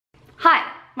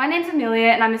my name's Amelia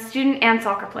and I'm a student and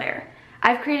soccer player.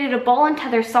 I've created a ball and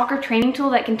tether soccer training tool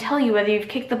that can tell you whether you've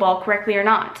kicked the ball correctly or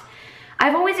not.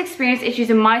 I've always experienced issues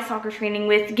in my soccer training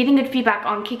with getting good feedback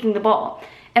on kicking the ball,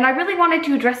 and I really wanted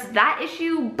to address that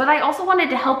issue, but I also wanted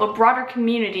to help a broader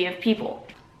community of people.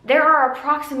 There are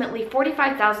approximately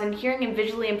 45,000 hearing and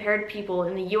visually impaired people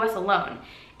in the US alone,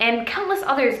 and countless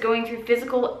others going through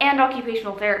physical and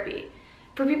occupational therapy.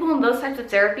 For people in those types of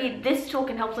therapy, this tool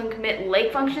can help them commit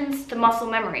leg functions to muscle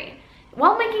memory,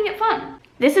 while making it fun.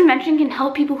 This invention can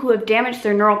help people who have damaged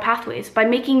their neural pathways by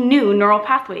making new neural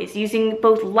pathways using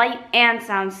both light and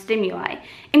sound stimuli,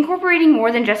 incorporating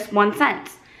more than just one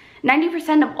sense.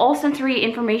 90% of all sensory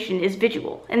information is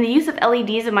visual, and the use of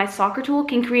LEDs in my soccer tool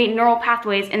can create neural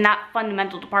pathways in that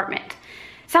fundamental department.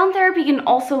 Sound therapy can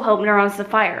also help neurons to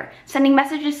fire, sending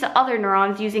messages to other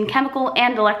neurons using chemical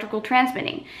and electrical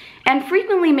transmitting, and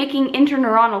frequently making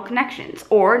interneuronal connections,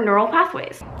 or neural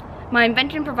pathways. My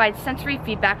invention provides sensory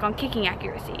feedback on kicking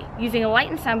accuracy, using a light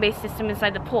and sound-based system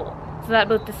inside the pole, so that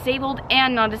both disabled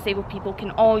and non-disabled people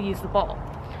can all use the ball.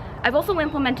 I've also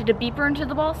implemented a beeper into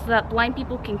the ball so that blind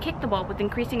people can kick the ball with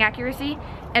increasing accuracy,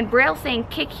 and Braille saying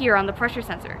 "kick here" on the pressure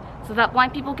sensor, so that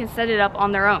blind people can set it up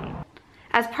on their own.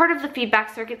 As part of the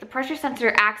feedback circuit, the pressure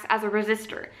sensor acts as a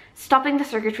resistor, stopping the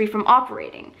circuitry from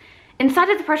operating. Inside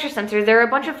of the pressure sensor, there are a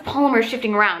bunch of polymers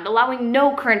shifting around, allowing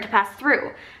no current to pass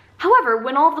through. However,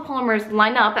 when all of the polymers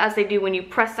line up, as they do when you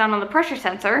press down on the pressure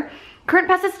sensor, current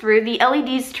passes through, the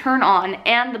LEDs turn on,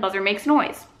 and the buzzer makes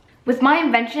noise. With my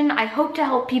invention, I hope to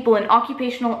help people in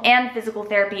occupational and physical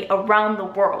therapy around the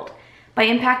world by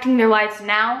impacting their lives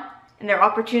now and their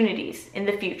opportunities in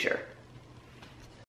the future.